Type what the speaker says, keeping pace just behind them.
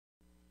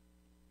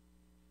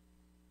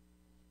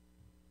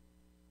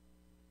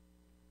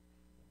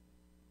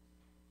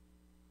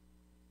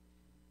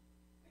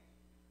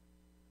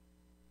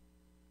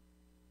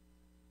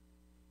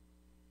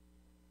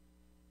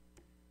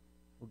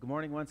Good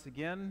morning once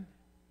again,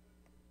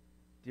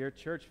 dear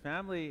church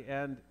family.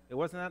 And it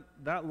wasn't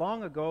that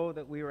long ago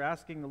that we were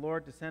asking the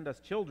Lord to send us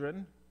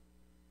children.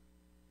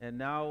 And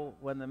now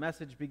when the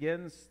message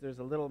begins, there's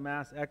a little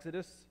mass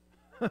exodus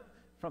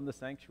from the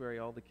sanctuary,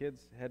 all the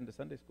kids heading to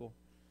Sunday school.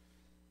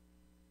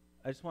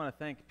 I just want to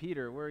thank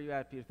Peter. Where are you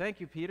at, Peter?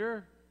 Thank you,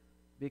 Peter,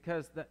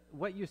 because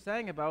what you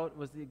sang about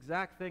was the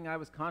exact thing I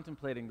was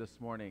contemplating this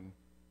morning.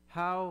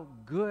 How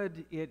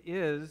good it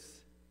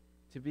is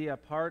to be a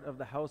part of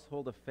the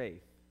household of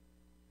faith.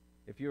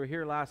 If you were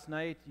here last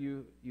night,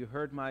 you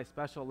heard my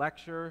special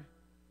lecture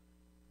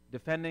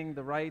defending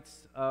the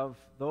rights of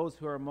those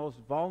who are most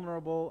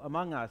vulnerable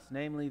among us,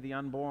 namely the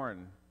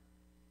unborn.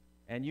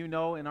 And you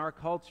know, in our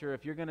culture,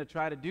 if you're going to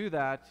try to do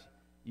that,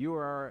 you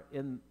are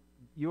in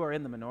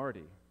the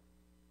minority.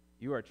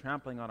 You are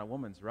trampling on a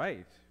woman's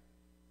right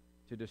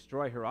to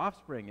destroy her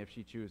offspring if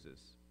she chooses.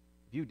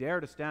 If you dare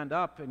to stand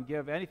up and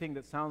give anything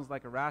that sounds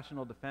like a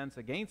rational defense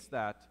against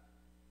that,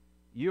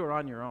 you are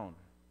on your own.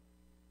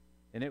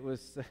 And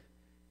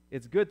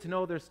it's good to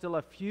know there's still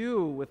a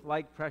few with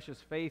like precious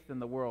faith in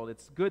the world.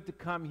 It's good to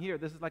come here.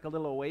 This is like a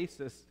little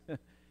oasis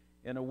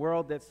in a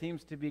world that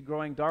seems to be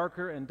growing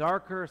darker and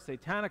darker,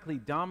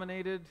 satanically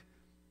dominated.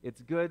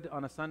 It's good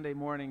on a Sunday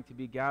morning to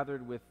be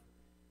gathered with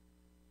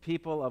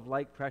people of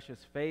like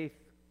precious faith,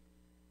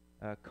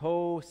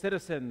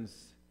 co-citizens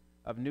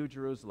of New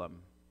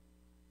Jerusalem,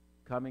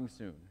 coming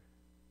soon.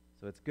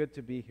 So it's good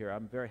to be here.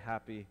 I'm very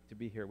happy to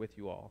be here with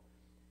you all.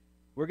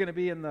 We're going to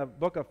be in the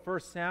book of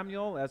 1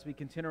 Samuel as we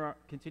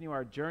continue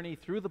our journey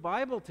through the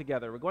Bible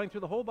together. We're going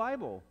through the whole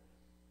Bible.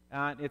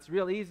 And it's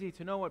real easy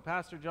to know what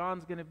Pastor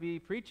John's going to be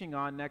preaching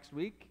on next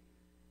week.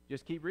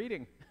 Just keep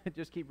reading.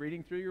 Just keep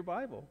reading through your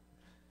Bible.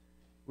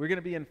 We're going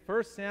to be in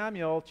 1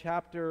 Samuel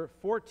chapter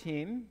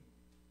 14.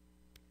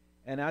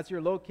 And as you're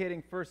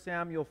locating 1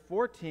 Samuel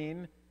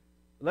 14,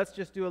 let's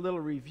just do a little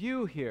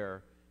review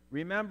here.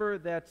 Remember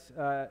that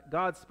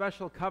God's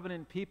special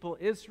covenant people,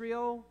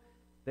 Israel,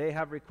 they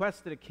have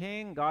requested a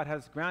king. God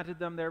has granted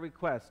them their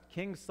request.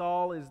 King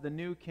Saul is the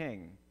new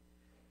king.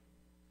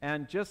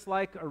 And just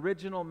like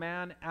original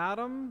man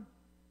Adam,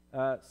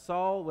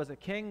 Saul was a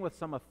king with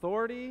some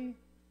authority.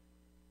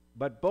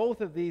 But both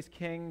of these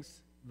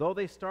kings, though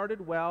they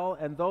started well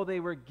and though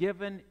they were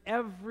given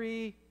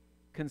every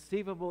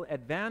conceivable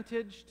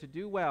advantage to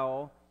do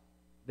well,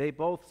 they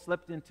both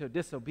slipped into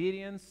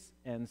disobedience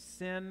and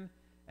sin,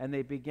 and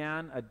they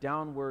began a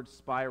downward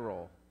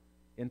spiral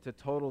into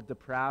total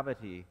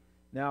depravity.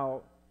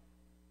 Now,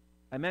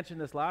 I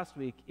mentioned this last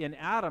week. In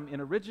Adam, in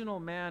original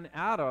man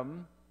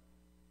Adam,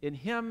 in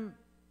him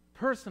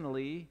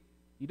personally,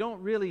 you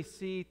don't really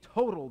see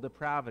total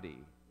depravity.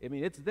 I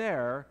mean, it's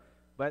there,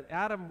 but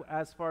Adam,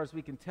 as far as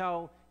we can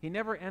tell, he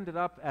never ended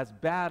up as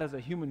bad as a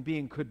human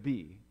being could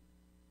be.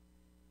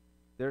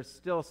 There's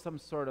still some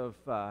sort of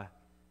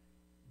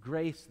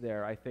grace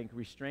there, I think,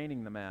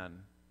 restraining the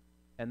man.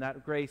 And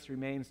that grace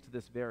remains to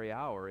this very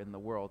hour in the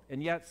world.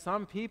 And yet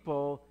some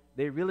people,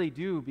 they really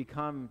do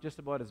become just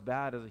about as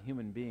bad as a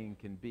human being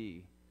can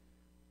be.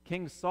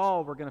 King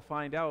Saul, we're going to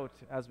find out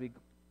as we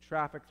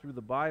traffic through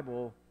the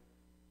Bible,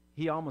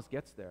 he almost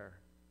gets there.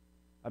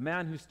 A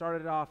man who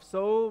started off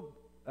so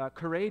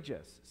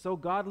courageous, so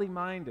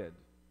godly-minded,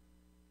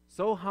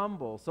 so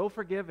humble, so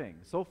forgiving,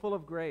 so full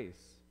of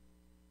grace,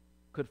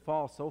 could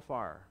fall so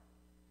far.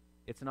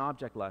 It's an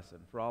object lesson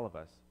for all of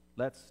us.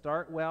 Let's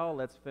start well,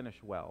 let's finish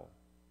well.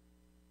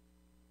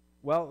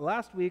 Well,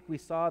 last week we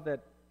saw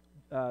that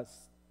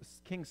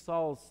King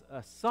Saul's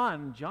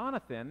son,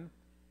 Jonathan,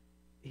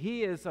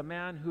 he is a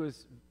man who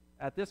is,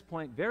 at this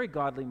point, very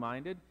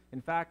godly-minded.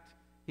 In fact,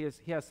 he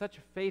has such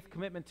a faith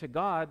commitment to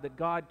God that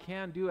God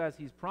can do as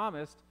he's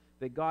promised,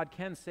 that God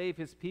can save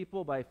his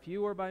people by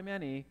few or by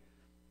many,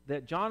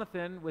 that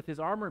Jonathan, with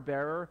his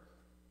armor-bearer,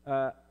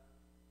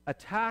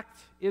 attacked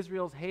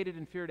Israel's hated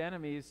and feared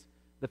enemies,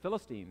 the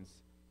Philistines.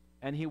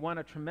 And he won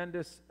a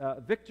tremendous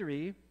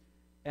victory,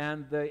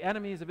 and the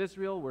enemies of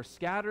Israel were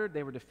scattered.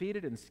 They were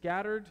defeated and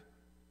scattered.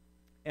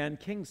 And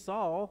King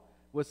Saul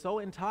was so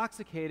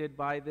intoxicated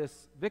by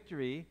this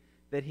victory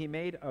that he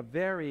made a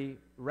very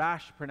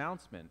rash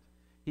pronouncement.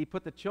 He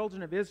put the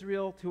children of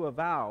Israel to a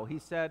vow. He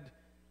said,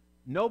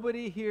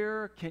 "Nobody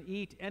here can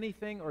eat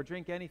anything or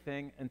drink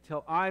anything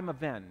until I'm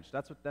avenged."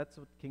 That's what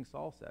King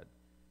Saul said.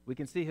 We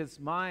can see his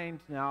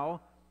mind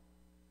now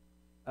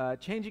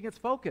changing its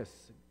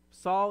focus.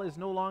 Saul is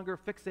no longer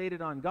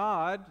fixated on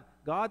God,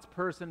 God's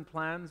person,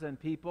 plans, and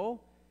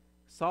people.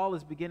 Saul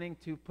is beginning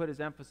to put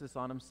his emphasis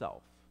on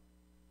himself.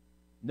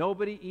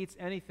 Nobody eats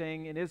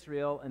anything in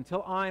Israel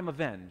until I'm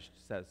avenged,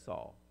 says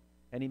Saul.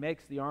 And he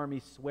makes the army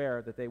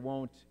swear that they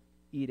won't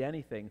eat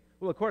anything.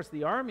 Well, of course,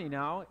 the army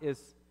now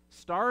is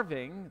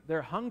starving.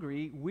 They're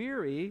hungry,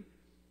 weary.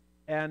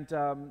 And,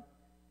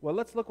 well,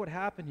 let's look what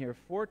happened here.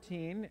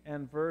 14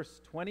 and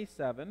verse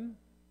 27.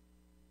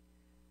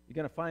 You're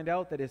going to find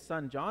out that his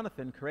son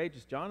Jonathan,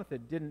 courageous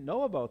Jonathan, didn't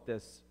know about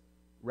this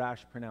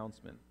rash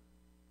pronouncement.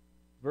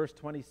 Verse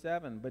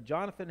 27, but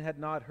Jonathan had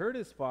not heard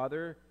his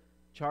father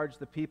charge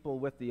the people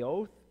with the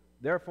oath,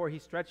 Therefore he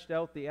stretched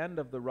out the end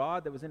of the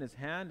rod that was in his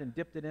hand and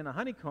dipped it in a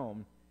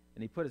honeycomb.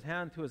 And he put his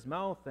hand to his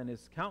mouth, and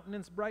his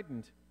countenance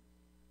brightened.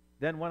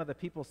 Then one of the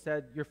people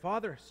said, Your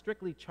father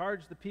strictly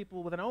charged the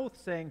people with an oath,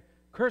 saying,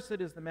 Cursed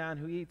is the man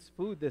who eats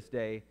food this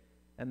day.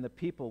 And the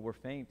people were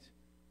faint.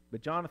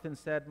 But Jonathan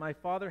said, My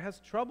father has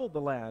troubled the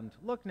land.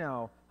 Look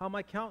now, how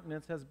my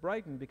countenance has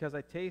brightened, because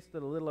I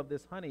tasted a little of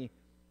this honey.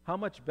 How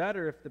much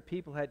better if the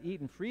people had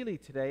eaten freely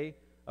today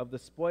of the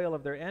spoil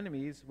of their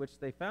enemies, which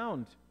they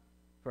found.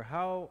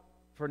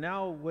 For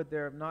now would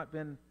there have not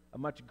been a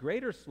much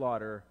greater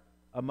slaughter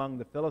among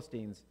the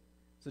Philistines.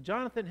 So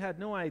Jonathan had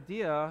no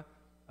idea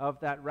of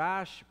that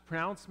rash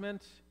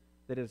pronouncement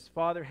that his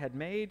father had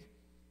made.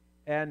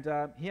 And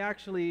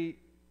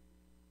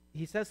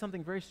he says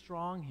something very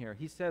strong here.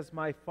 He says,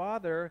 My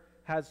father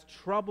has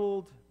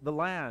troubled the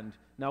land.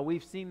 Now,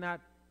 we've seen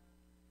that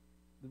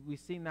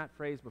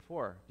phrase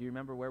before. Do you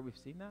remember where we've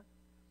seen that?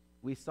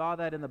 We saw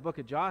that in the book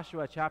of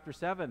Joshua, chapter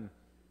 7,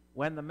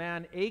 when the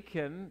man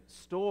Achan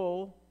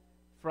stole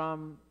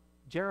from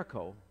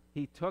Jericho.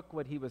 He took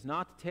what he was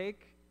not to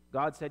take.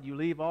 God said, you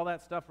leave all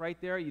that stuff right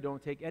there. You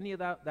don't take any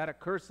of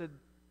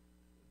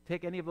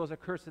take any of those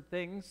accursed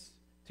things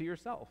to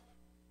yourself.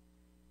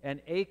 And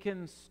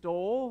Achan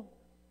stole,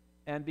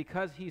 and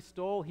because he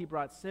stole, he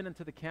brought sin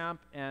into the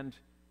camp, and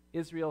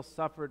Israel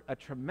suffered a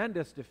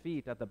tremendous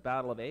defeat at the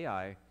Battle of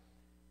Ai.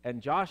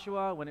 And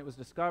Joshua, when it was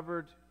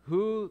discovered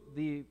who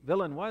the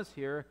villain was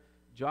here,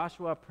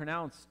 Joshua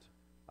pronounced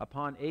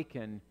upon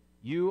Achan,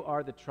 You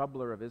are the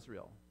troubler of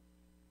Israel.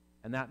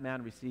 And that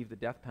man received the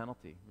death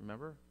penalty,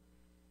 remember?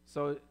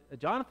 So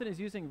Jonathan is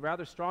using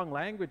rather strong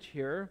language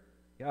here.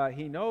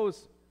 He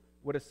knows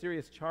what a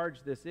serious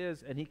charge this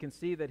is, and he can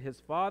see that his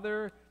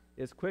father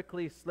is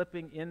quickly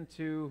slipping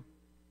into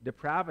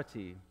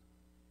depravity.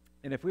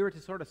 And if we were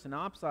to sort of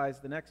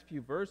synopsize the next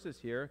few verses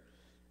here,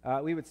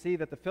 we would see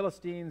that the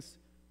Philistines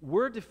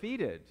were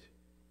defeated.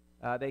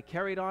 They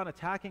carried on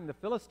attacking the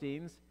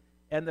Philistines,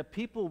 and the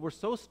people were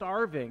so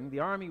starving, the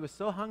army was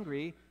so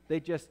hungry, they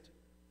just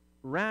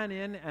ran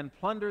in and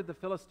plundered the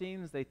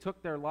Philistines. They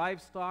took their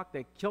livestock,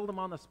 they killed them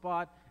on the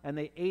spot, and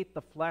they ate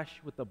the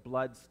flesh with the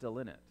blood still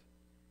in it.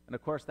 And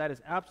of course, that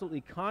is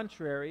absolutely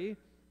contrary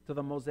to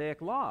the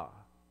Mosaic law.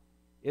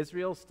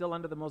 Israel's still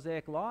under the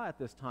Mosaic law at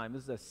this time.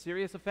 This is a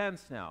serious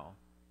offense now.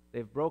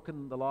 They've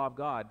broken the law of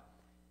God.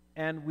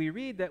 And we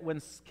read that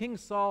when King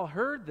Saul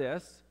heard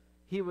this,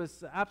 he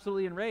was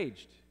absolutely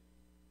enraged.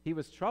 He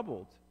was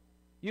troubled.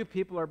 You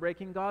people are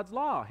breaking God's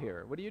law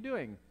here. What are you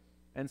doing?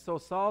 And so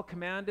Saul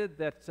commanded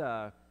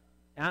that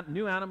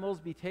new animals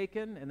be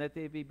taken and that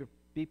they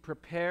be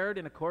prepared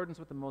in accordance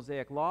with the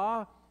Mosaic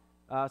law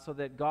so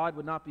that God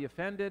would not be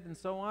offended and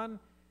so on.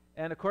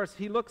 And of course,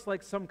 he looks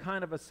like some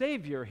kind of a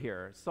savior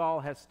here.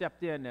 Saul has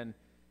stepped in and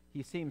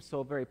he seems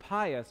so very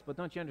pious, but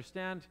don't you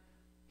understand?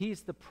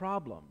 He's the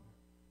problem.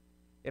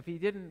 If he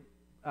didn't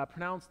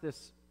pronounce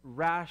this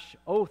rash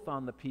oath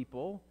on the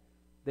people,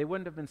 they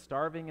wouldn't have been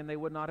starving and they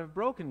would not have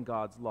broken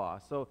God's law.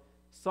 So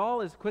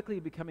Saul is quickly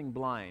becoming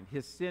blind.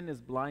 His sin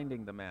is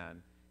blinding the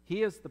man.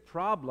 He is the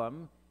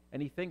problem,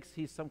 and he thinks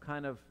he's some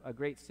kind of a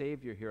great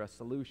savior here, a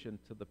solution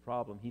to the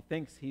problem. He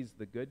thinks he's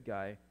the good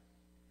guy.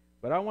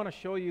 But I want to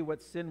show you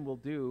what sin will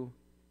do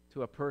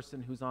to a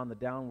person who's on the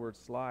downward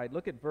slide.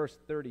 Look at verse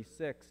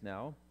 36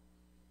 now.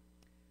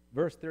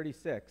 Verse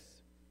 36.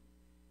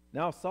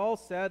 Now Saul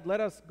said,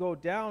 Let us go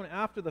down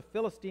after the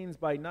Philistines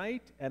by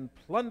night and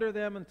plunder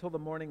them until the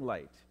morning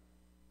light.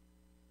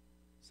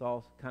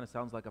 Saul kind of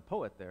sounds like a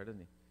poet there, doesn't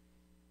he?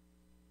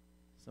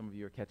 Some of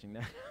you are catching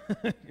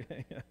that.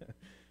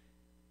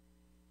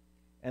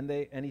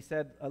 And he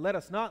said, Let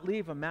us not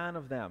leave a man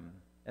of them.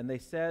 And they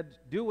said,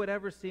 Do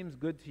whatever seems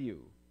good to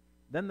you.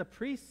 Then the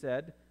priest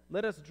said,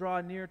 Let us draw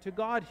near to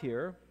God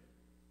here.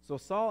 So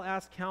Saul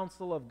asked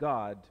counsel of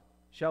God,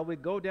 Shall we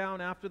go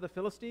down after the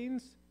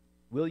Philistines?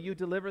 Will you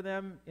deliver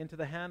them into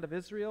the hand of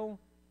Israel?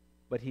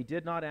 But he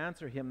did not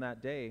answer him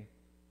that day.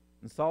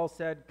 And Saul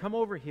said, Come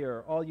over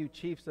here, all you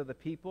chiefs of the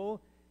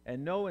people,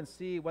 and know and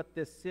see what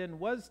this sin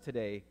was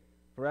today.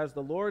 For as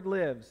the Lord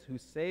lives, who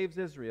saves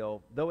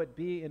Israel, though it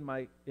be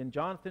in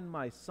Jonathan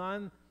my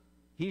son,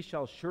 he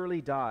shall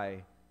surely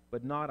die.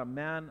 But not a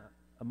man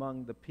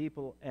among the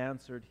people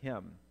answered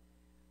him.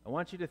 I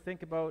want you to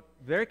think about,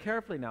 very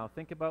carefully now,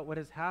 think about what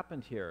has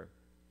happened here.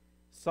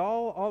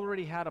 Saul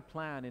already had a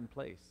plan in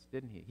place,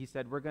 didn't he? He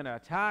said, we're going to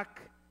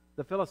attack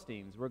the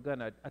Philistines. We're going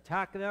to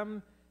attack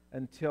them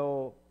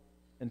until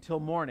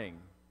morning.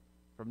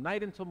 From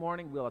night until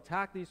morning, we'll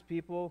attack these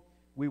people.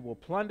 We will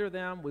plunder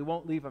them. We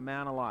won't leave a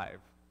man alive.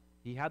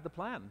 He had the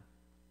plan.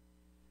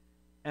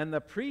 And the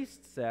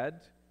priest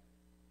said,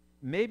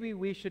 maybe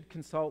we should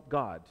consult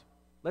God.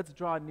 Let's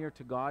draw near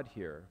to God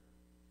here.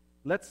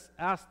 Let's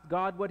ask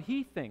God what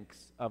he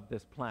thinks of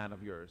this plan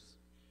of yours.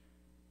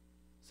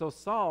 So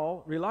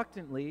Saul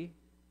reluctantly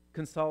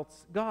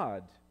consults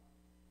God.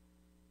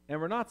 And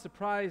we're not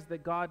surprised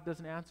that God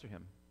doesn't answer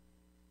him.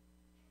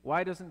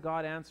 Why doesn't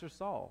God answer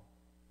Saul?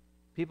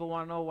 People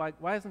want to know,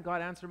 why doesn't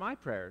God answer my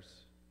prayers?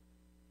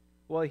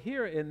 Well,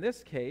 here in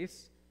this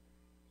case,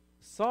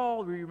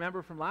 Saul, we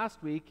remember from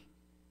last week,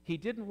 He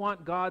didn't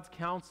want God's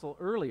counsel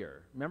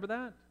earlier. Remember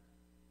that?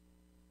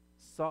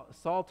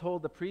 Saul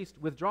told the priest,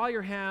 "Withdraw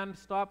your hand,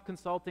 stop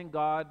consulting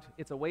God.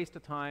 It's a waste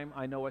of time.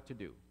 I know what to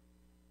do."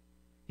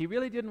 He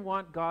really didn't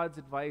want God's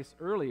advice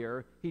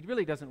earlier. He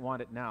really doesn't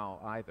want it now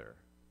either.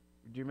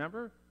 Do you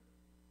remember?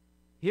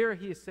 Here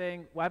he is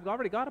saying, well, I've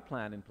already got a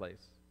plan in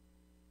place.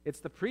 It's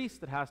the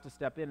priest that has to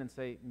step in and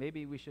say,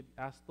 maybe we should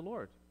ask the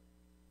Lord.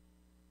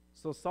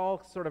 So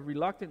Saul sort of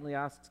reluctantly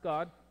asks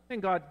God,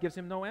 and God gives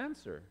him no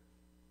answer.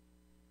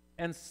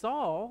 And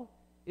Saul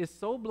is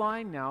so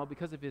blind now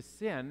because of his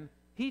sin,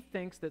 he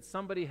thinks that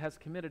somebody has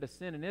committed a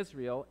sin in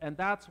Israel, and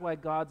that's why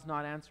God's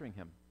not answering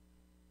him.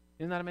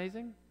 Isn't that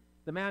amazing?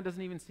 The man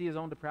doesn't even see his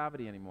own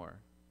depravity anymore.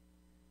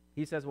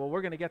 He says, well,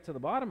 we're going to get to the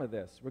bottom of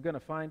this. We're going to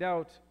find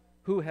out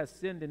who has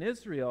sinned in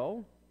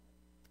Israel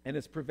and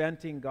is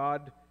preventing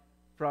God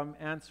from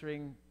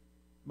answering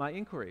my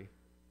inquiry.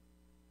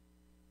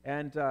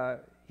 And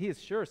he is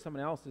sure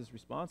someone else is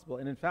responsible.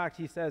 And in fact,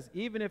 he says,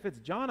 even if it's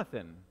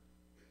Jonathan,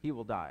 he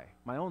will die,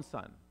 my own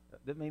son.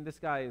 I mean, this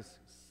guy is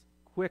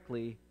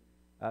quickly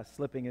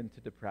slipping into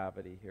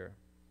depravity here.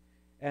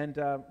 And,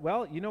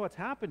 well, you know what's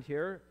happened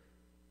here?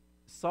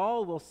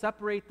 Saul will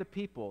separate the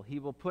people. He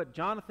will put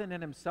Jonathan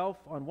and himself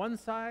on one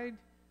side,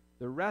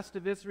 the rest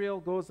of Israel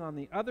goes on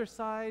the other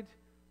side,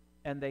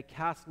 and they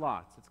cast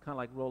lots. It's kind of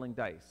like rolling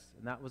dice.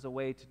 And that was a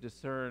way to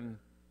discern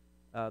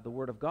the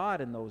Word of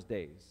God in those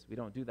days. We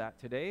don't do that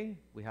today.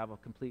 We have a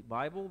complete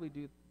Bible. We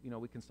do,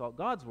 we consult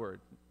God's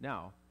Word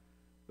now.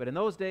 But in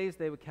those days,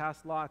 they would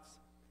cast lots,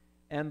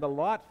 and the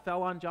lot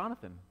fell on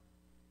Jonathan.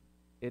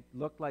 It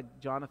looked like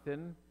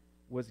Jonathan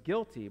was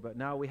guilty, but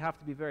now we have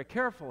to be very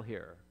careful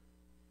here.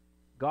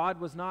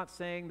 God was not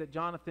saying that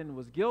Jonathan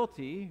was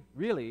guilty,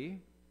 really.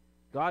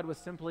 God was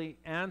simply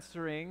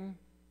answering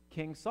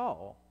King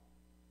Saul.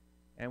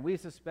 And we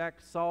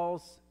suspect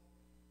Saul's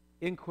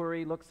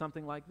inquiry looks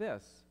something like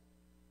this.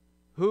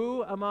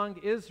 Who among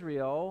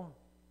Israel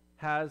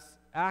has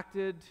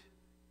acted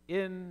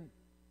in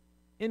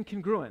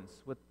incongruence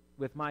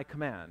with my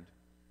command?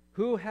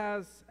 Who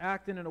has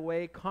acted in a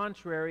way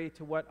contrary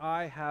to what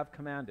I have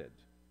commanded?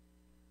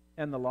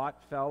 And the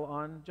lot fell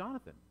on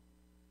Jonathan.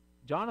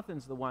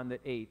 Jonathan's the one that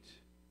ate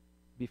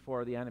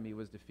before the enemy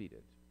was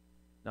defeated.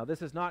 Now,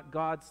 this is not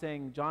God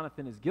saying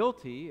Jonathan is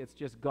guilty. It's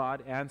just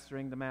God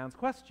answering the man's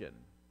question.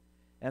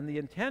 And the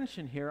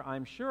intention here,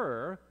 I'm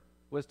sure,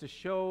 was to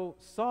show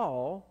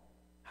Saul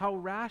how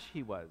rash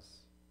he was,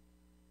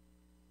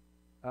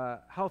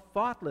 how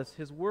thoughtless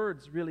his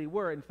words really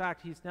were. In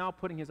fact, he's now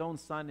putting his own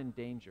son in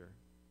danger.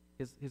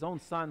 His own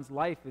son's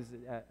life is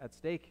at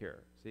stake here,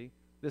 see?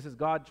 This is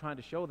God trying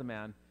to show the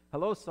man,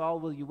 hello, Saul,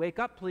 will you wake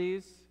up,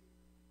 please?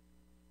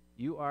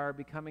 You are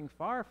becoming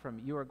far from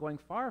me. You are going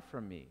far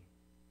from me.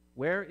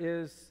 Where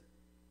is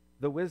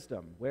the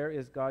wisdom? Where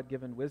is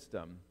God-given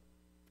wisdom?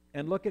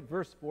 And look at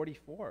verse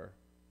 44.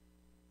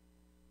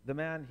 The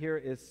man here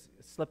is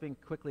slipping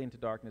quickly into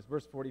darkness.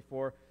 Verse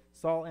 44,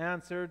 Saul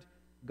answered,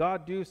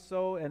 God do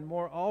so and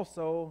more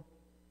also,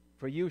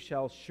 for you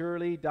shall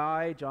surely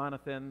die,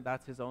 Jonathan.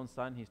 That's his own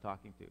son he's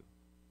talking to.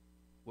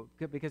 Well,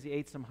 because he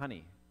ate some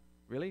honey.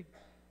 Really?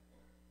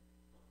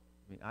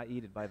 I mean, I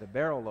eat it by the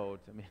barrel load.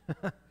 I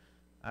mean,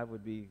 I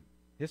would be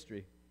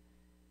history.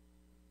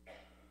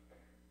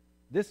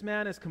 This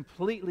man is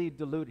completely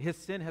deluded. His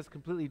sin has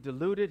completely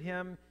deluded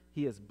him.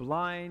 He is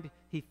blind.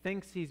 He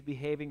thinks he's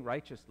behaving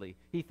righteously.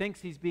 He thinks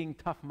he's being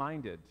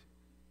tough-minded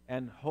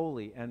and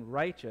holy and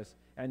righteous.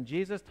 And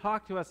Jesus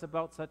talked to us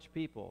about such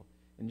people.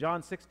 In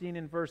John 16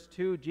 in verse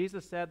 2,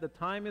 Jesus said, the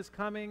time is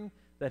coming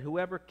that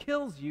whoever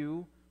kills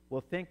you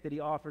will think that he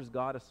offers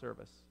God a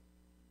service.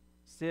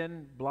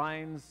 Sin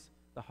blinds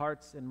the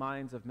hearts and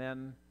minds of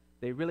men.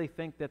 They really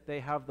think that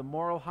they have the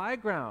moral high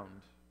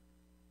ground.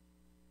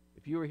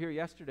 If you were here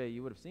yesterday,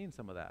 you would have seen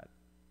some of that.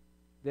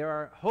 There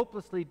are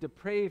hopelessly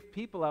depraved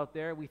people out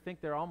there. We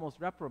think they're almost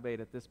reprobate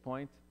at this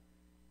point.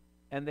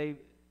 And they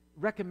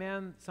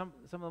recommend some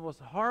of the most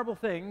horrible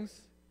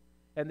things,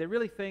 and they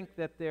really think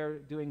that they're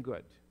doing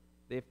good.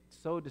 They've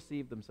so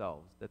deceived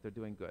themselves that they're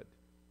doing good.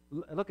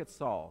 Look at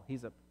Saul.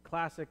 He's a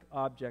classic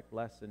object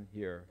lesson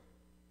here.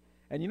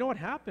 And you know what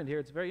happened here?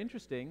 It's very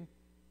interesting.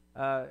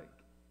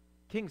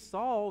 King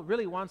Saul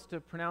really wants to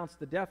pronounce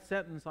the death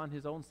sentence on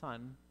his own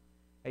son.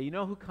 And you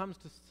know who comes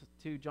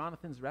to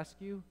Jonathan's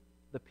rescue?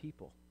 The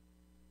people.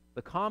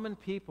 The common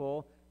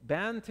people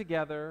band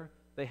together.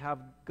 They have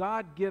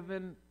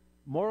God-given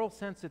moral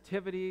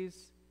sensitivities,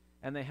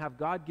 and they have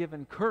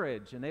God-given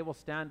courage, and they will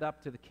stand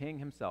up to the king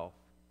himself,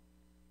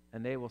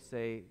 and they will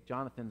say,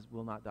 Jonathan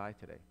will not die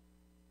today.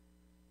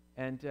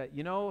 And,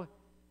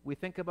 we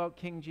think about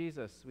King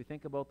Jesus. We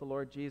think about the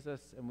Lord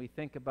Jesus, and we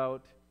think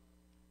about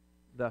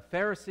the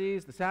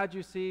Pharisees, the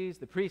Sadducees,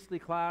 the priestly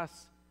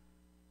class,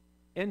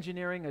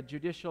 engineering a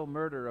judicial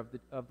murder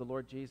of the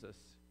Lord Jesus.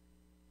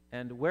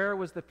 And where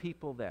was the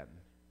people then?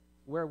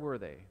 Where were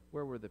they?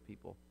 Where were the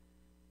people?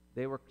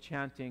 They were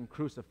chanting,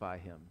 crucify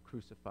him,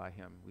 crucify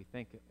him. We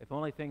think, if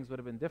only things would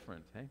have been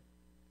different, hey?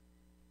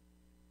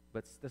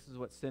 But this is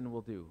what sin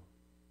will do.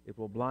 It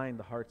will blind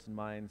the hearts and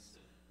minds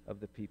of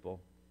the people.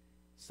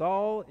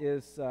 Saul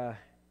is,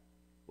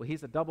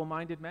 he's a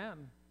double-minded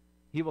man.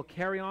 He will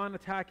carry on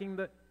attacking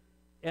the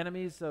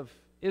enemies of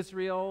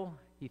Israel.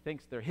 He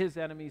thinks they're his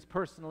enemies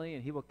personally,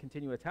 and he will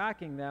continue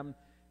attacking them.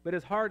 But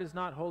his heart is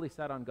not wholly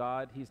set on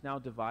God. He's now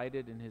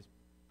divided in his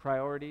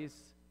priorities,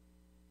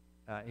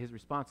 his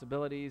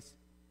responsibilities.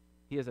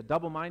 He is a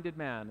double-minded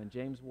man, and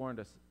James warned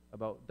us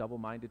about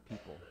double-minded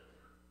people.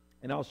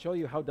 And I'll show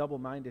you how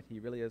double-minded he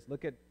really is.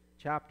 Look at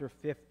chapter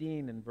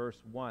 15 and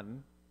verse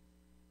 1.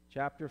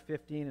 Chapter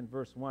 15 and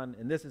verse 1.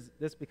 And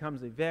this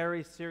becomes a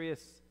very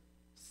serious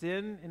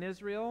sin in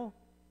Israel.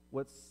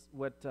 What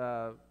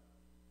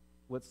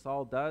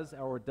Saul does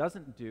or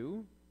doesn't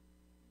do,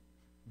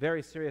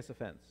 very serious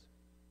offense.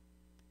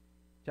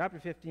 Chapter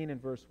 15 and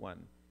verse 1.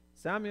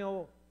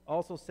 Samuel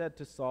also said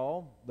to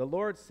Saul, "The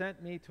Lord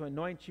sent me to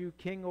anoint you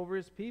king over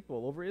his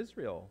people, over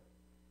Israel.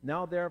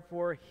 Now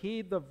therefore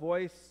heed the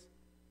voice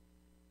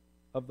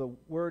of the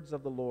words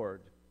of the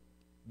Lord.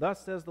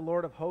 Thus says the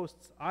Lord of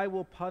hosts, I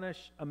will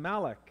punish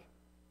Amalek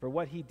for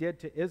what he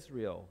did to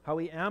Israel, how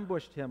he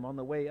ambushed him on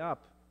the way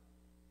up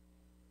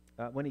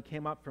when he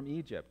came up from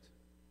Egypt.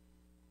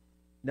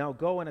 Now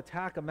go and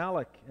attack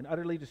Amalek and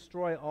utterly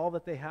destroy all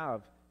that they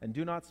have, and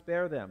do not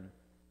spare them,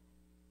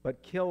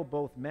 but kill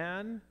both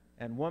man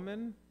and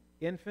woman,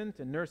 infant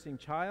and nursing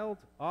child,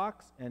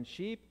 ox and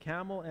sheep,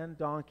 camel and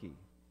donkey."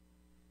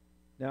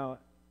 Now,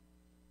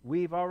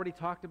 we've already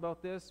talked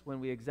about this when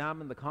we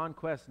examined the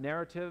conquest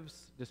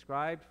narratives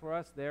described for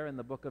us there in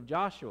the book of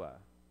Joshua.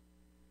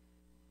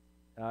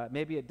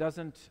 Maybe it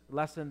doesn't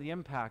lessen the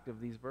impact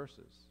of these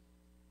verses.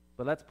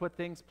 But let's put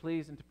things,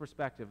 please, into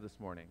perspective this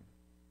morning.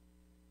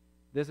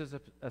 This is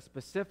a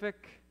specific,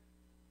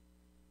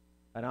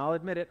 and I'll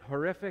admit it,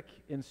 horrific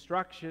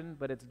instruction,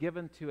 but it's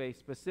given to a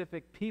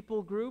specific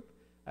people group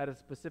at a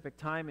specific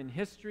time in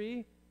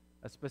history,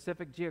 a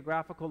specific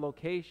geographical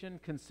location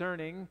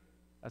concerning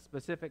a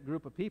specific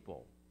group of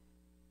people.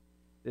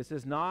 This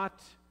is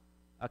not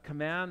a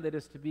command that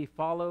is to be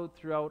followed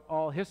throughout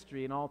all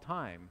history and all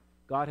time.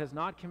 God has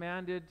not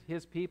commanded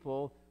his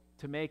people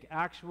to make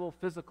actual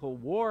physical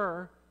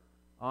war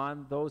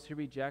on those who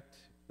reject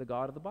the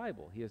God of the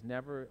Bible. He has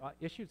never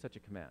issued such a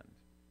command.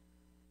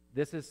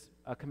 This is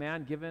a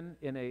command given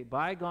in a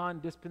bygone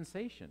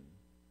dispensation.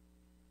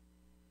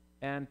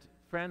 And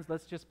friends,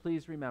 let's just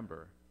please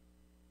remember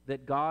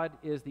that God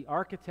is the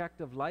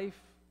architect of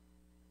life.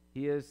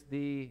 He is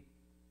the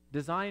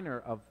designer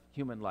of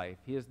human life.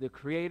 He is the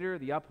creator,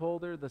 the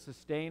upholder, the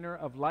sustainer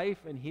of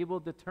life, and he will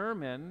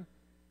determine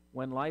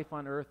when life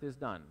on earth is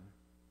done.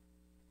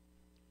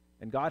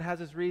 And God has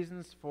his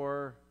reasons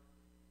for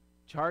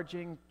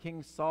charging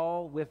King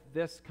Saul with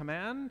this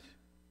command,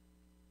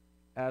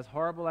 as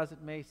horrible as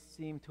it may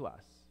seem to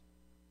us.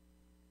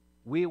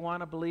 We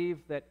want to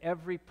believe that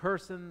every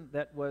person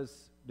that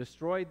was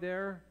destroyed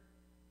there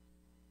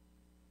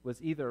was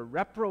either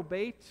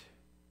reprobate,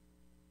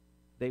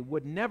 they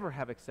would never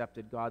have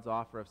accepted God's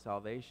offer of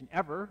salvation,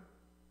 ever,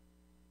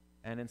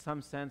 and in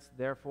some sense,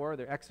 therefore,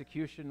 their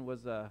execution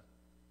was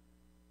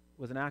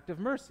an act of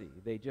mercy.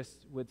 They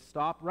just would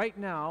stop right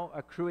now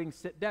accruing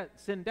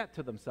sin debt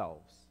to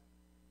themselves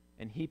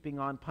and heaping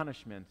on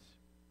punishment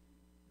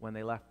when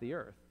they left the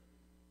earth.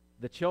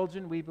 The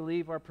children, we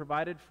believe, are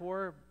provided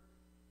for.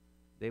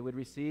 They would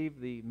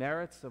receive the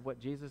merits of what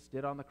Jesus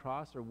did on the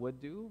cross, or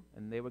would do,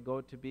 and they would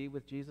go to be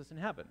with Jesus in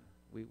heaven.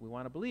 We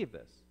want to believe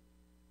this.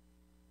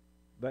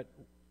 But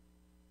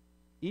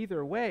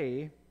either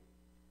way,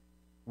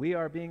 we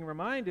are being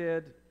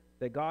reminded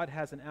that God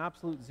has an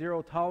absolute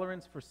zero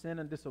tolerance for sin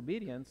and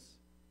disobedience,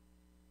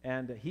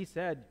 and he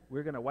said,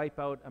 we're going to wipe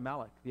out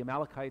Amalek. The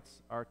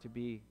Amalekites are to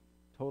be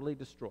totally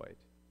destroyed.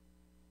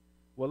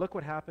 Well, look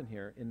what happened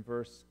here in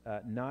verse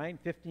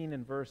 15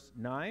 and verse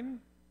 9.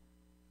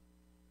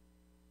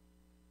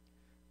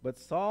 But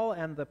Saul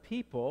and the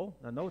people,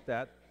 now note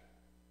that,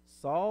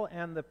 Saul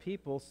and the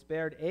people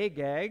spared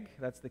Agag,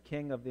 that's the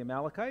king of the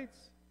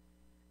Amalekites,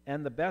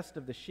 and the best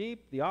of the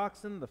sheep, the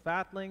oxen, the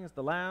fatlings,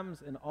 the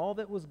lambs, and all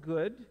that was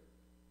good,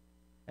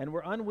 and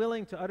were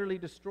unwilling to utterly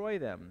destroy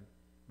them.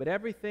 But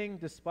everything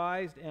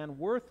despised and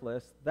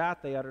worthless,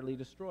 that they utterly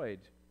destroyed.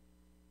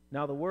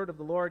 Now the word of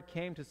the Lord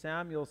came to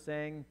Samuel,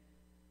 saying,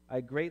 I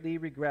greatly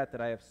regret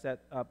that I have set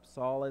up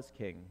Saul as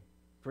king,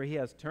 for he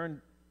has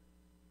turned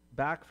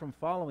back from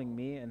following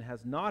me and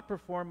has not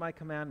performed my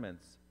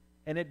commandments.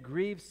 And it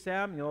grieved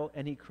Samuel,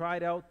 and he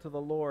cried out to the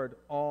Lord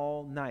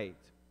all night.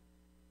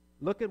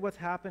 Look at what's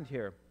happened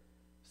here.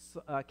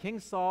 King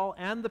Saul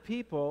and the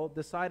people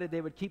decided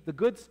they would keep the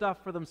good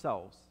stuff for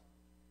themselves.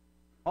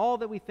 All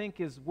that we think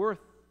is worth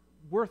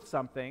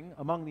something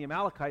among the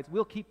Amalekites,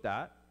 we'll keep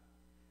that.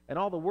 And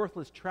all the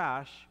worthless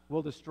trash,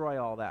 we'll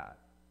destroy all that.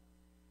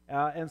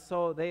 And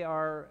so they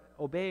are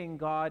obeying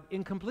God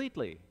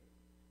incompletely.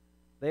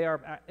 They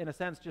are, in a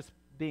sense, just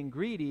being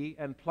greedy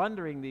and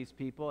plundering these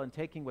people and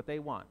taking what they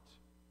want.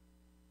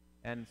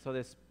 And so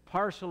this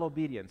partial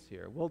obedience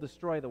here will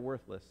destroy the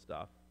worthless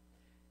stuff.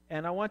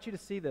 And I want you to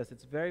see this.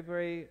 It's very,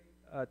 very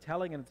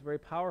telling, and it's very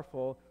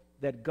powerful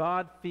that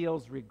God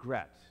feels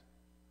regret.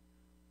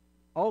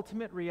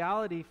 Ultimate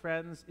reality,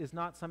 friends, is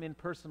not some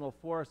impersonal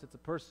force. It's a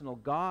personal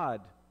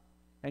God.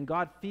 And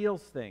God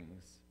feels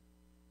things.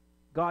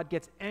 God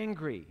gets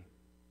angry.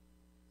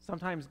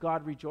 Sometimes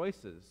God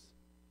rejoices.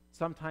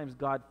 Sometimes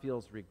God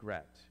feels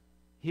regret.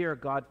 Here,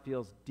 God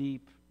feels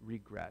deep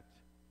regret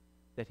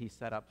that he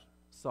set up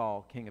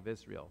Saul, king of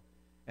Israel.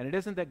 And it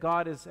isn't that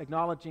God is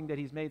acknowledging that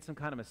he's made some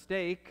kind of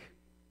mistake.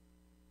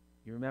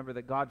 You remember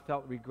that God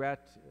felt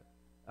regret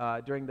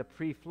during the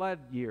pre-flood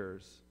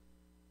years.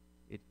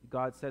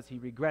 God says he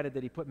regretted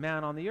that he put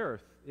man on the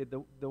earth.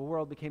 The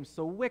world became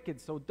so wicked,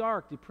 so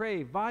dark,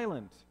 depraved,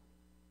 violent,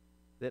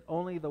 that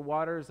only the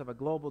waters of a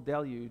global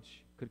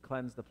deluge could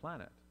cleanse the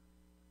planet.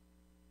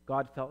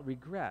 God felt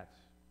regret.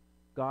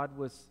 God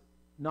was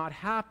not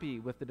happy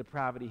with the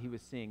depravity he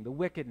was seeing, the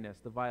wickedness,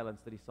 the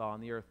violence that he saw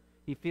on the earth.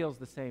 He feels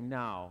the same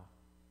now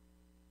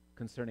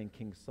concerning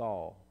King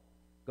Saul.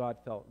 God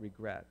felt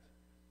regret.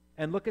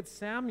 And look at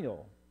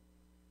Samuel.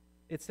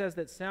 It says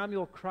that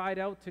Samuel cried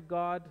out to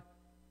God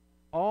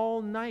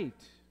all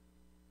night.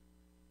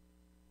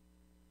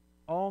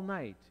 All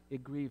night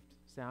it grieved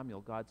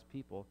Samuel, God's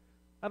people.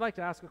 I'd like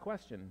to ask a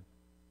question.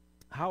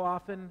 How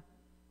often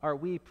are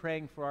we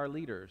praying for our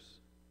leaders?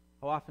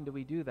 How often do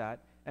we do that?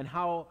 And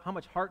how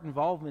much heart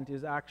involvement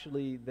is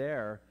actually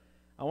there?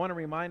 I want to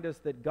remind us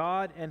that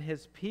God and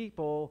his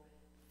people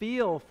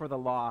feel for the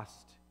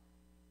lost.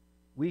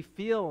 We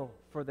feel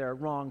for their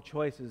wrong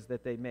choices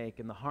that they make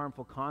and the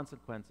harmful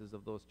consequences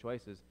of those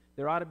choices.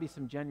 There ought to be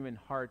some genuine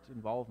heart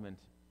involvement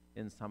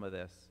in some of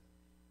this.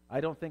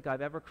 I don't think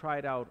I've ever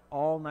cried out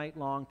all night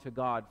long to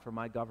God for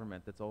my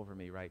government that's over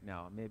me right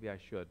now. Maybe I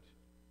should.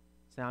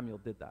 Samuel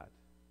did that.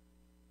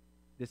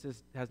 This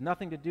has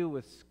nothing to do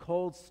with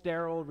cold,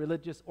 sterile,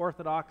 religious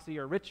orthodoxy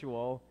or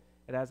ritual.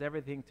 It has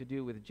everything to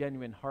do with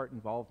genuine heart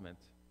involvement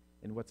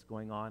in what's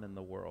going on in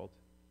the world.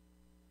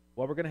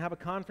 Well, we're going to have a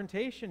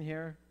confrontation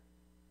here.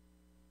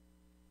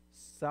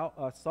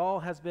 Saul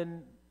has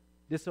been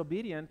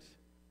disobedient,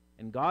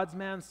 and God's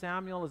man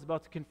Samuel is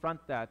about to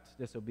confront that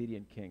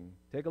disobedient king.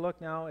 Take a look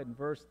now in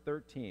verse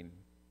 13.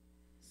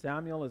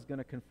 Samuel is going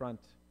to confront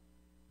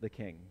the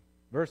king.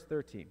 Verse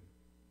 13.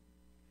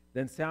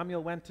 Then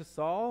Samuel went to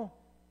Saul,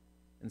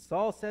 and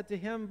Saul said to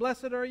him,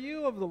 "Blessed are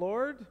you of the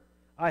Lord.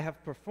 I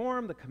have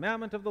performed the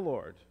commandment of the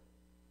Lord."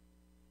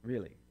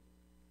 Really?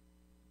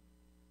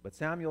 But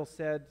Samuel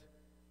said,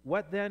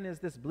 "What then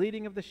is this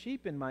bleating of the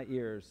sheep in my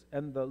ears,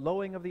 and the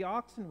lowing of the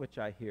oxen which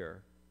I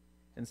hear?"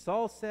 And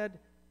Saul said,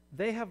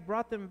 "They have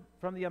brought them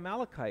from the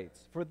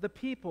Amalekites, for the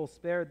people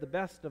spared the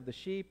best of the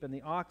sheep and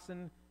the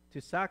oxen to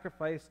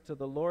sacrifice to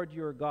the Lord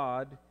your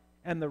God,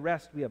 and the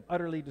rest we have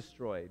utterly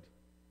destroyed."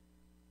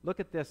 Look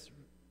at this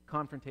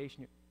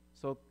confrontation.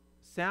 So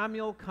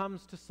Samuel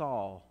comes to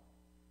Saul,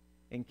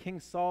 and King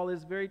Saul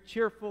is very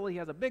cheerful. He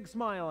has a big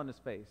smile on his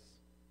face.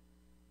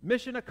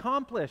 "Mission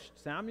accomplished,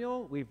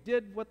 Samuel. We've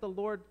did what the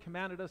Lord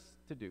commanded us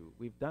to do.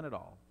 We've done it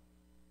all."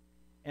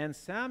 And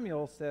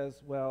Samuel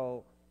says,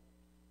 "Well,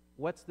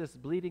 what's this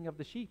bleating of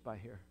the sheep I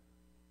hear?"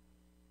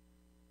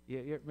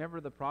 You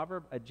remember the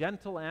proverb? A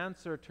gentle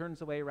answer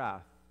turns away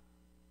wrath.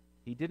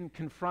 He didn't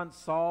confront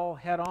Saul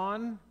head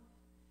on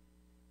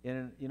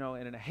in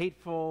a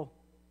hateful,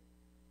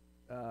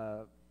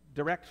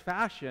 direct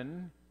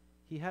fashion.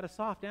 He had a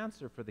soft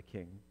answer for the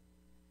king.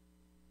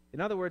 In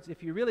other words,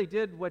 if you really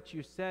did what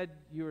you said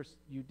you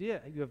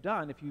have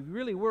done, if you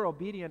really were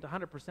obedient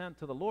 100%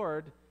 to the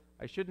Lord,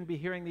 I shouldn't be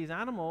hearing these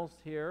animals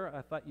here.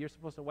 I thought you're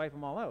supposed to wipe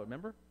them all out,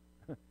 remember?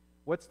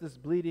 What's this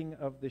bleating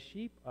of the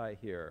sheep I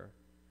hear?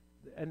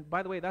 And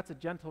by the way, that's a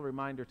gentle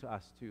reminder to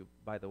us too,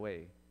 by the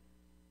way.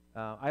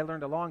 I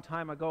learned a long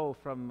time ago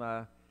from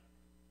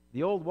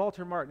the old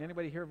Walter Martin.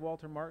 Anybody hear of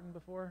Walter Martin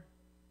before?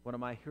 One of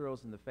my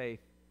heroes in the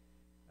faith.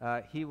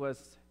 He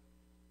was,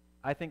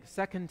 I think,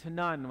 second to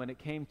none when it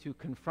came to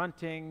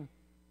confronting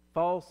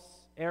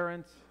false,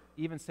 errant,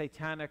 even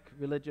satanic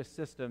religious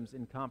systems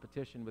in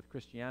competition with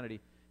Christianity.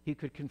 He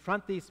could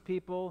confront these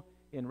people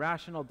in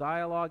rational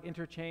dialogue,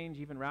 interchange,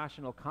 even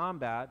rational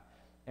combat,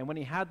 and when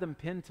he had them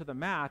pinned to the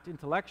mat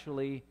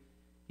intellectually,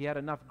 he had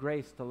enough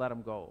grace to let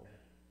them go.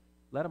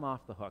 Let them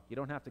off the hook. You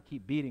don't have to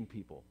keep beating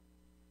people.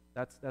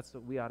 That's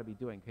what we ought to be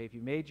doing. Okay? If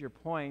you made your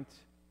point,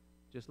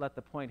 just let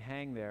the point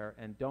hang there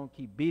and don't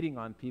keep beating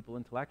on people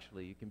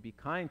intellectually. You can be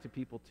kind to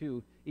people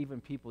too,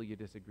 even people you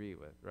disagree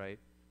with, right?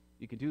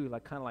 You can do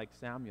kind of like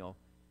Samuel.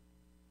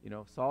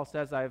 Saul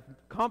says, "I've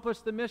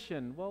accomplished the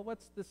mission." Well,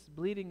 what's this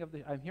bleating of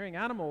the... I'm hearing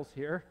animals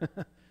here.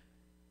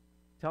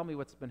 Tell me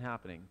what's been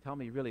happening. Tell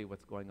me really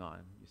what's going on,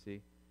 you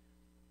see.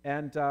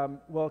 And,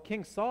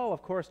 King Saul,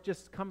 of course,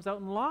 just comes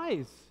out and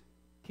lies.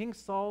 King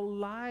Saul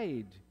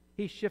lied.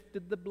 He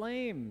shifted the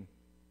blame.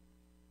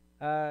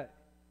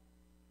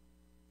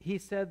 He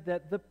said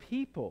that the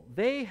people,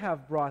 they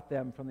have brought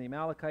them from the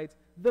Amalekites.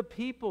 The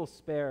people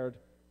spared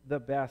the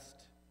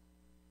best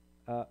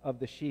of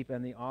the sheep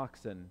and the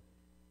oxen.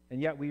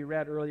 And yet we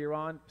read earlier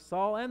on,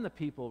 Saul and the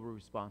people were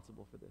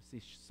responsible for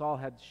this. Saul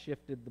had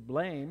shifted the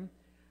blame.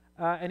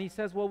 And he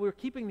says, "Well, we're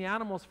keeping the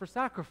animals for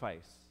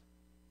sacrifice."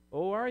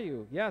 "Oh, are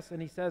you?" "Yes." And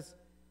he says,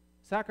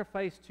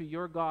 "Sacrifice to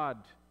your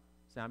God.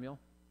 Samuel?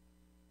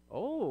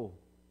 Oh,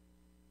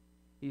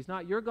 he's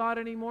not your God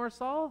anymore,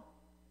 Saul?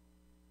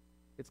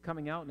 It's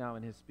coming out now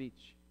in his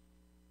speech,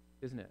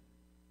 isn't it?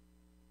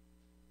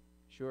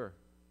 Sure.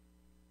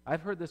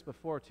 I've heard this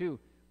before, too.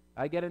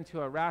 I get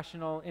into a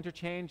rational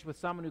interchange with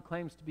someone who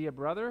claims to be a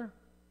brother,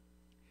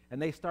 and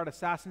they start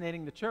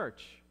assassinating the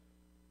church.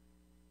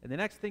 And the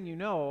next thing you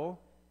know,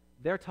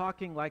 they're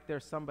talking like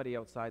there's somebody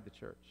outside the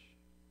church.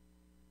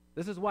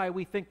 This is why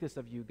we think this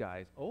of you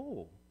guys.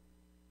 Oh,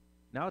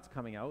 now it's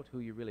coming out who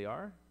you really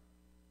are.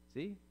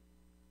 See?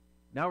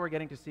 Now we're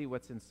getting to see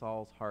what's in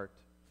Saul's heart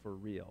for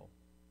real.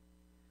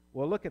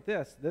 Well, look at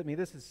this. I mean,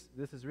 this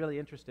is really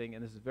interesting,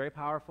 and this is very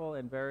powerful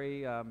and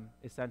very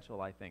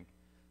essential, I think.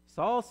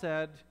 Saul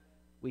said,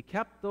 we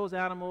kept those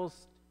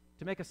animals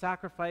to make a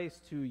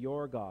sacrifice to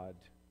your God.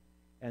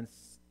 And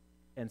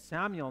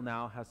Samuel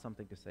now has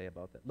something to say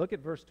about that. Look at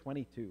verse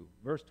 22.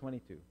 Verse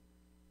 22.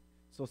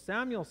 So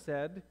Samuel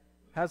said,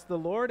 Has the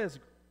Lord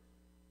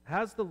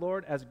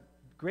as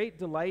great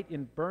delight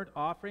in burnt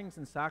offerings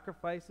and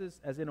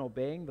sacrifices as in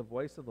obeying the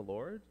voice of the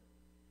Lord?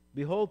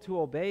 Behold, to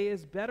obey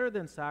is better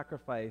than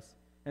sacrifice,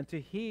 and to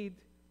heed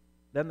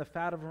than the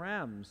fat of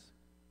rams.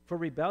 For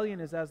rebellion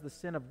is as the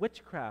sin of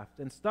witchcraft,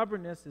 and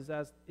stubbornness is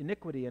as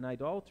iniquity and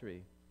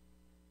idolatry.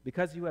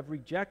 Because you have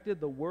rejected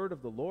the word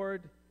of the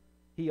Lord,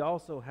 he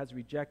also has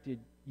rejected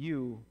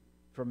you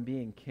from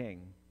being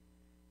king.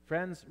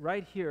 Friends,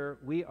 right here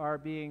we are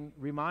being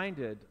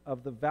reminded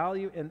of the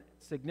value and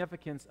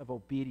significance of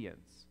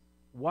obedience.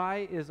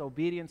 Why is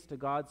obedience to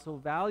God so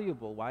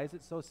valuable? Why is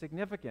it so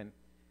significant?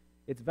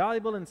 It's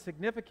valuable and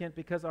significant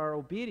because our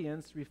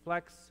obedience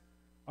reflects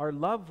our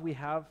love we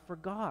have for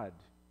God.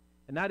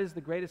 And that is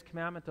the greatest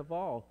commandment of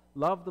all.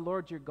 Love the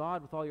Lord your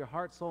God with all your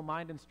heart, soul,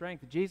 mind, and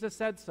strength. Jesus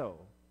said so.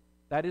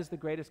 That is the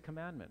greatest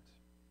commandment.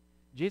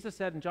 Jesus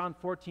said in John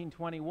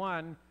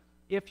 14:21,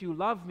 if you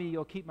love me,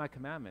 you'll keep my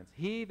commandments.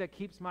 He that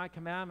keeps my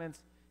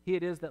commandments, he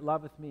it is that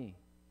loveth me.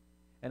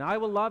 And I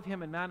will love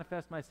him and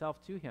manifest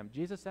myself to him.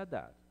 Jesus said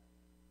that.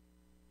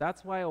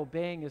 That's why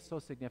obeying is so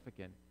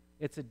significant.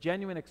 It's a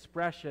genuine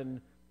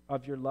expression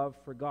of your love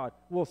for God.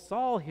 Well,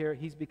 Saul here,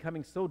 he's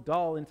becoming so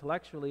dull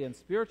intellectually and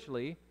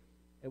spiritually,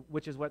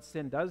 which is what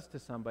sin does to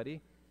somebody.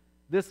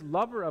 This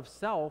lover of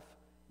self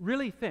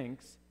really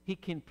thinks he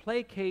can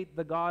placate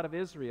the God of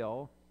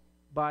Israel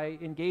by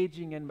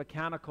engaging in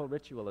mechanical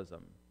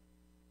ritualism.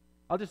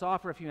 I'll just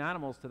offer a few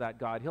animals to that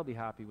God. He'll be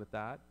happy with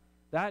that.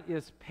 That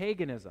is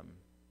paganism.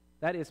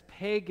 That is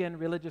pagan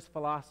religious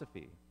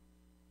philosophy.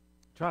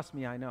 Trust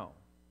me, I know.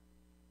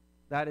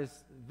 That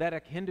is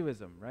Vedic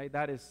Hinduism, right?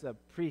 That is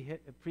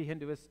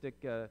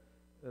pre-Hinduistic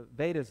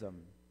Vedism.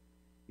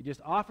 You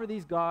just offer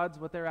these gods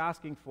what they're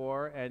asking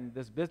for, and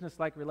this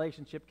business-like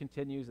relationship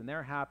continues, and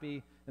they're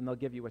happy, and they'll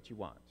give you what you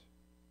want.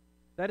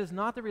 That is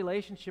not the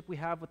relationship we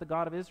have with the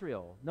God of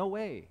Israel. No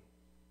way.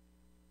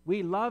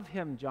 We love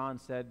him, John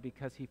said,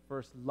 because he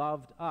first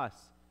loved us.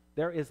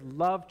 There is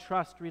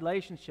love-trust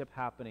relationship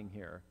happening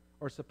here,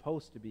 or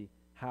supposed to be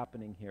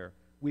happening here.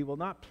 We will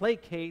not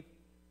placate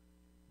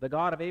the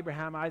God of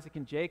Abraham, Isaac,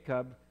 and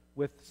Jacob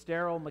with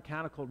sterile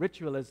mechanical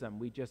ritualism.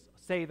 We just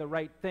say the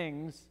right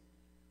things,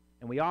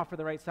 and we offer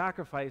the right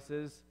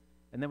sacrifices,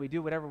 and then we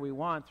do whatever we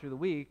want through the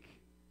week.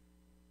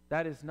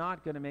 That is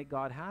not going to make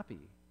God happy.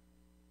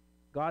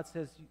 God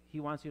says he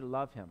wants you to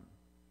love him.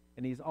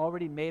 And he's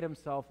already made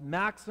himself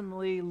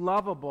maximally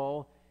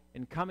lovable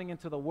in coming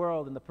into the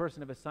world in the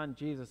person of his son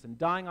Jesus and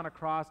dying on a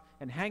cross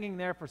and hanging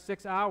there for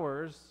 6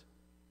 hours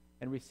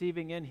and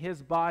receiving in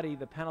his body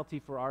the penalty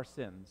for our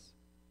sins.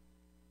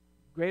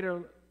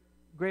 Greater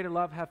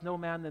love hath no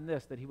man than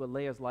this, that he would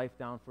lay his life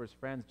down for his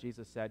friends,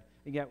 Jesus said.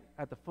 And yet,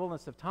 at the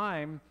fullness of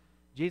time,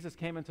 Jesus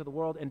came into the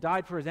world and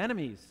died for his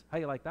enemies. How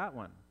do you like that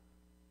one?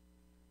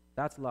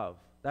 That's love.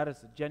 That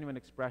is a genuine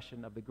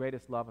expression of the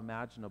greatest love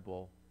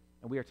imaginable,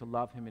 and we are to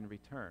love him in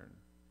return.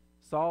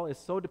 Saul is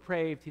so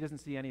depraved, he doesn't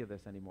see any of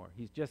this anymore.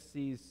 He just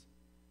sees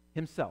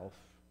himself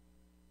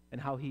and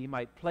how he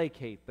might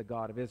placate the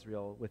God of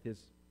Israel with his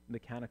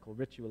mechanical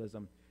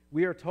ritualism.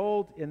 We are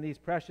told in these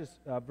precious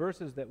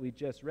verses that we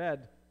just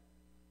read,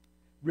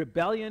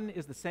 rebellion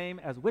is the same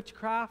as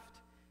witchcraft,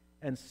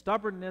 and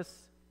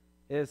stubbornness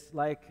is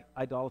like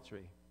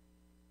idolatry.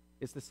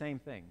 It's the same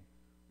thing.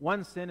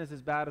 One sin is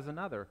as bad as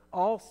another.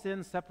 All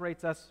sin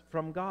separates us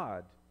from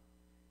God.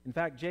 In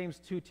fact, James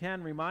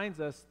 2:10 reminds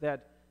us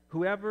that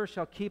whoever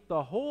shall keep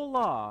the whole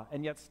law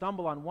and yet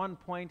stumble on one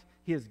point,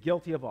 he is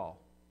guilty of all.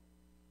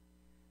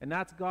 And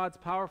that's God's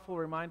powerful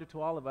reminder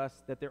to all of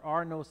us that there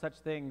are no such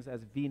things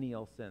as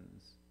venial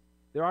sins.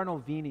 There are no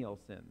venial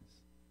sins.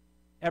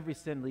 Every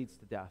sin leads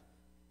to death.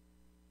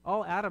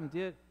 All Adam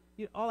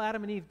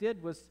and Eve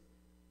did was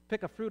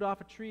pick a fruit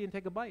off a tree and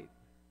take a bite.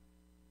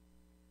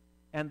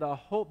 And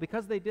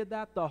because they did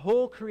that, the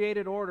whole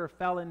created order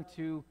fell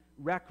into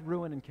wreck,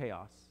 ruin, and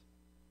chaos.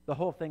 The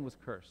whole thing was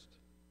cursed.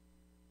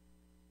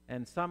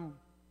 And some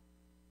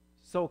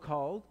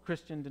so-called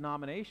Christian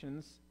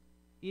denominations,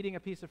 eating a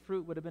piece of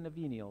fruit would have been a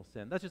venial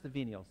sin. That's just a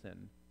venial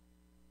sin.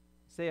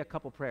 Say a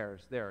couple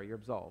prayers, there, you're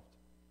absolved.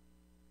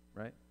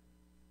 Right?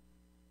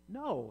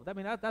 No,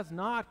 that's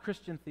not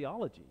Christian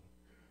theology.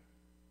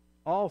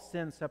 All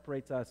sin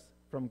separates us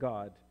from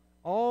God.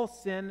 All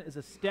sin is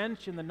a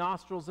stench in the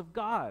nostrils of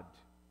God.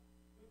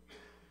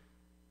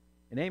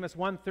 In Amos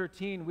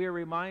 1:13, we are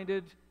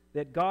reminded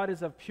that God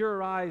is of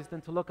purer eyes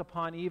than to look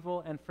upon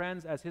evil, and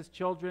friends, as his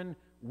children,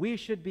 we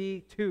should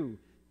be too.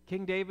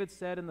 King David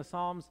said in the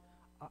Psalms,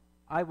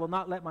 I will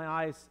not let my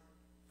eyes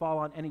fall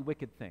on any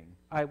wicked thing.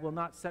 I will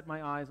not set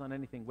my eyes on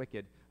anything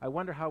wicked. I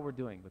wonder how we're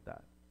doing with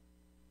that.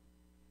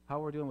 How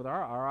we're doing with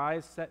our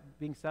eyes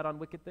being set on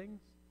wicked things?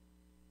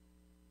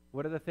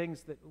 What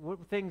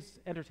things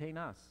entertain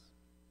us?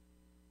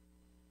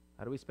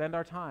 How do we spend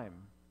our time?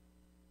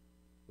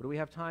 What do we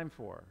have time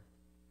for?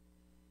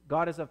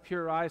 God is of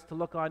pure eyes to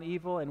look on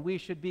evil, and we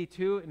should be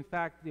too. In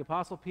fact, the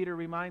Apostle Peter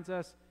reminds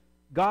us,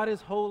 God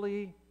is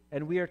holy,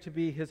 and we are to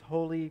be his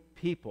holy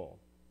people.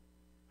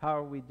 How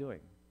are we doing?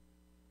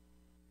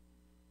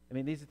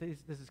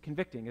 This is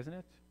convicting, isn't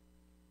it?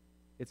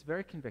 It's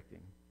very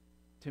convicting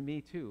to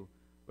me too.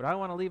 But I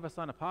want to leave us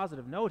on a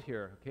positive note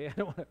here, okay? I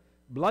don't want to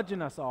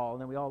bludgeon us all,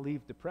 and then we all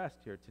leave depressed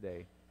here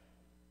today.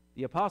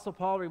 The Apostle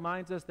Paul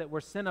reminds us that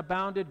where sin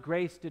abounded,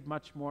 grace did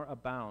much more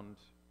abound.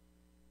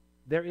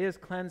 There is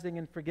cleansing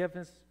and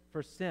forgiveness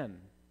for sin.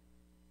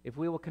 If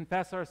we will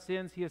confess our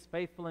sins, he is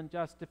faithful and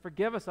just to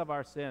forgive us of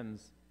our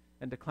sins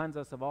and to cleanse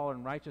us of all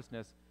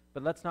unrighteousness.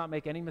 But let's not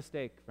make any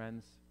mistake,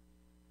 friends.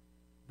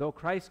 Though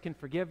Christ can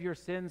forgive your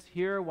sins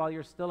here while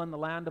you're still in the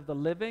land of the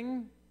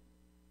living,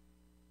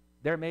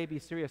 there may be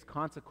serious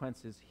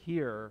consequences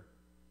here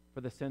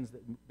for the sins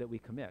that we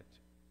commit.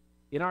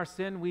 In our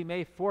sin, we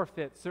may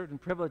forfeit certain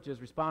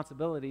privileges,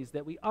 responsibilities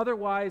that we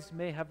otherwise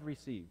may have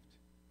received.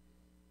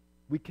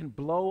 We can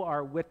blow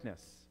our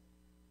witness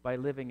by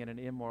living in an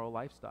immoral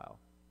lifestyle.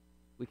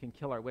 We can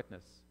kill our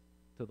witness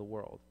to the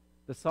world.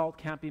 The salt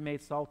can't be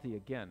made salty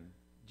again,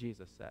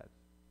 Jesus said.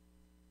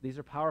 These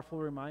are powerful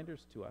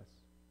reminders to us.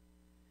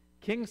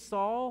 King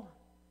Saul,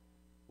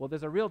 well,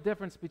 there's a real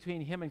difference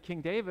between him and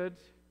King David.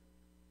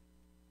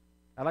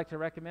 I'd like to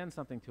recommend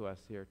something to us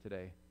here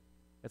today.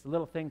 It's a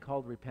little thing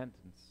called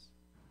repentance.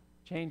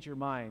 Change your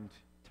mind.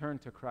 Turn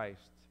to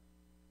Christ.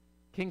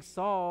 King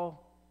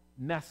Saul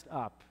messed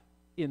up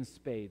in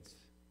spades.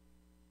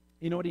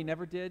 You know what he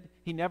never did?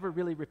 He never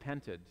really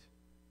repented.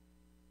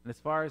 And as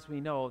far as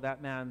we know,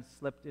 that man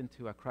slipped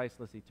into a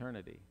Christless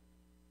eternity.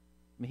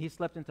 He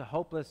slipped into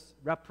hopeless,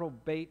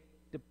 reprobate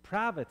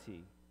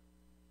depravity.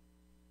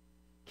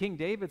 King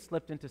David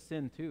slipped into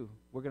sin too.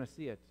 We're going to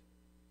see it.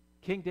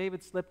 King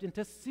David slipped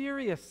into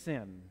serious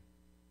sin.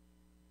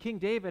 King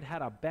David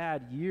had a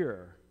bad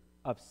year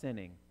of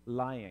sinning,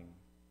 lying.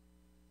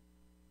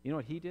 You know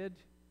what he did?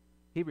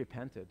 He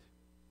repented.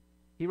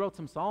 He wrote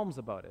some psalms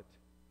about it.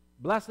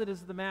 Blessed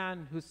is the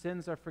man whose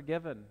sins are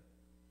forgiven,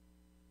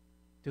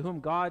 to whom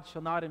God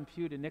shall not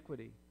impute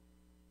iniquity.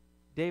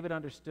 David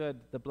understood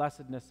the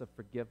blessedness of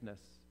forgiveness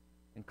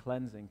and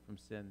cleansing from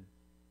sin.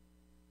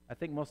 I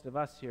think most of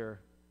us here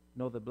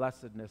know the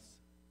blessedness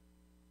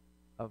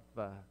of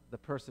the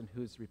person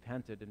who's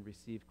repented and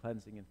received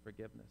cleansing and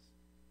forgiveness.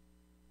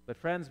 But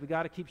friends, we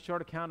got to keep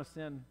short account of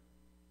sin.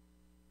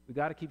 We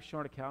got to keep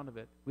short account of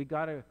it. We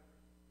got to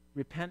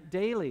repent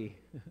daily.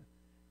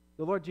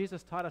 The Lord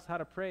Jesus taught us how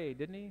to pray,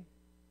 didn't he?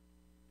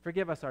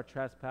 Forgive us our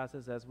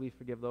trespasses as we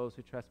forgive those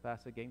who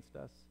trespass against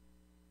us.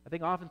 I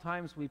think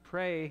oftentimes we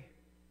pray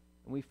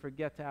and we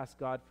forget to ask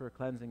God for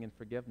cleansing and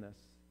forgiveness.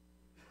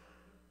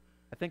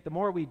 I think the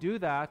more we do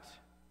that,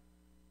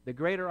 the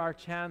greater our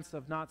chance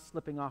of not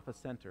slipping off a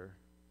center.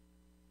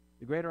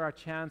 The greater our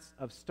chance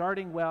of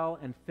starting well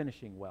and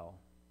finishing well.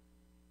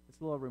 It's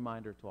a little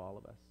reminder to all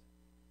of us.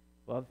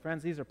 Well,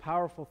 friends, these are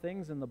powerful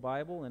things in the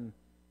Bible, and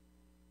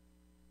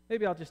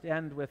maybe I'll just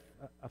end with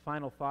a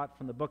final thought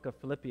from the book of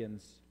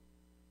Philippians.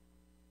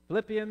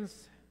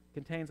 Philippians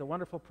contains a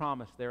wonderful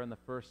promise there in the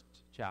first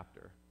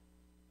chapter.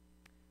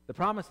 The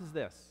promise is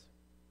this,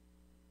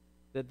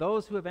 that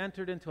those who have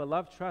entered into a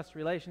love-trust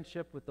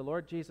relationship with the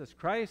Lord Jesus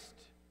Christ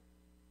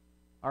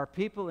are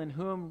people in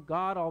whom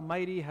God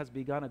Almighty has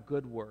begun a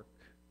good work.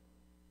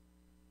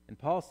 And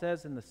Paul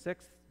says in the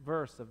 6th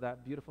verse of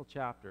that beautiful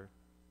chapter,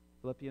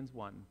 Philippians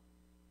 1,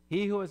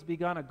 he who has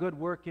begun a good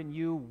work in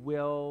you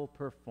will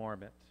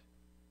perform it.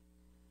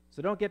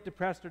 So don't get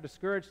depressed or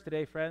discouraged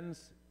today,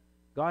 friends.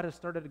 God has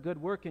started a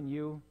good work in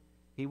you.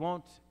 He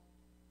won't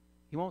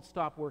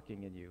stop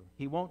working in you.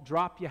 He won't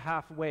drop you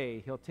halfway.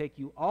 He'll take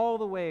you all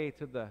the way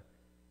to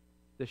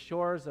the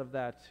shores of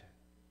that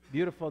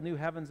beautiful new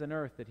heavens and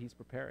earth that he's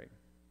preparing.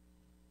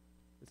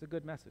 It's a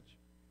good message.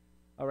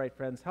 All right,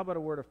 friends, how about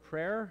a word of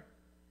prayer?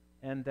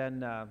 And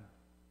then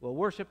we'll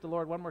worship the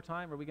Lord one more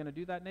time. Are we going to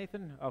do that,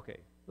 Nathan? Okay,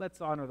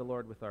 let's honor the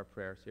Lord with our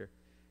prayers here.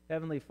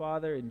 Heavenly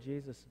Father, in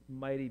Jesus'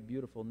 mighty,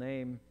 beautiful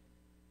name,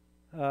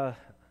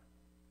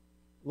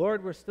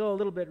 Lord, we're still a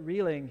little bit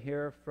reeling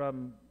here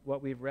from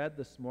what we've read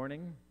this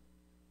morning.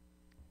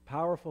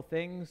 Powerful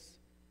things.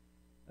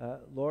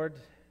 Lord,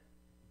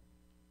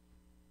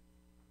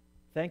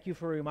 thank you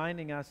for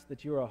reminding us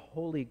that you're a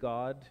holy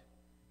God.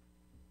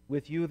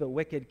 With you, the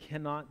wicked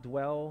cannot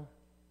dwell.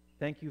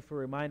 Thank you for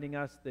reminding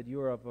us that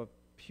you are of a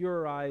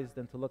purer eyes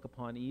than to look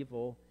upon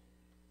evil.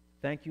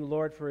 Thank you,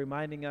 Lord, for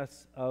reminding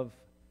us of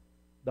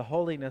the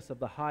holiness of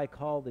the high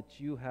call that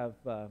you've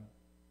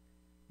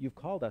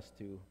called us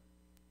to.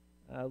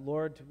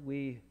 Lord,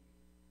 we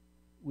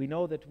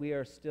know that we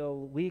are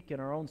still weak in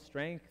our own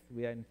strength.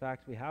 In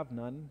fact, we have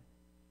none,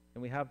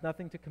 and we have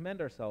nothing to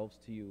commend ourselves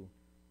to you.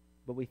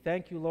 But we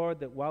thank you, Lord,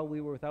 that while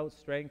we were without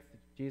strength,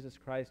 Jesus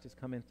Christ has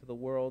come into the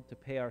world to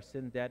pay our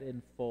sin debt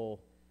in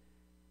full,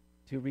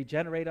 to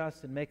regenerate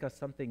us and make us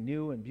something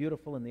new and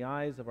beautiful in the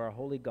eyes of our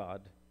holy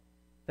God.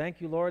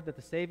 Thank you, Lord, that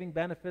the saving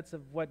benefits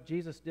of what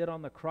Jesus did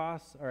on the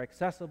cross are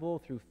accessible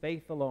through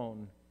faith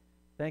alone.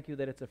 Thank you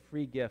that it's a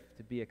free gift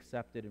to be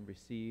accepted and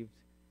received.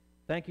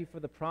 Thank you for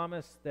the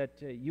promise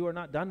that you are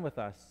not done with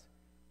us.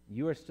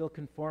 You are still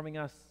conforming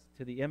us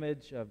to the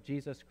image of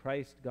Jesus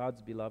Christ,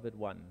 God's beloved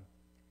one.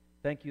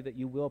 Thank you that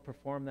you will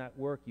perform that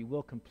work. You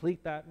will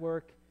complete that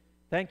work.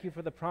 Thank you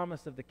for the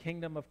promise of the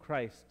kingdom of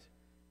Christ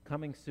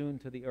coming soon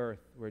to the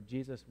earth, where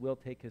Jesus will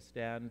take his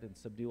stand and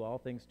subdue all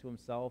things to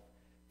himself.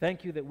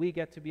 Thank you that we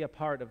get to be a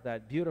part of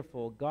that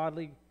beautiful,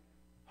 godly,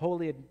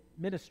 holy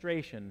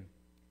administration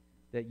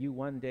that you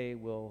one day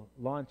will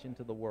launch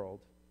into the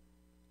world.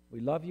 We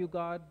love you,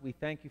 God. We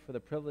thank you for the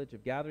privilege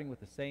of gathering with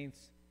the saints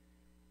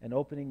and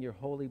opening your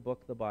holy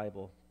book, the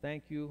Bible.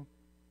 Thank you.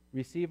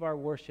 Receive our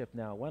worship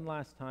now, one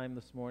last time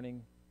this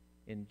morning.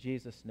 In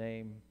Jesus'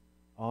 name,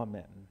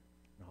 amen.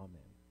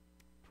 Amen.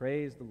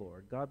 Praise the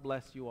Lord. God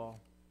bless you all.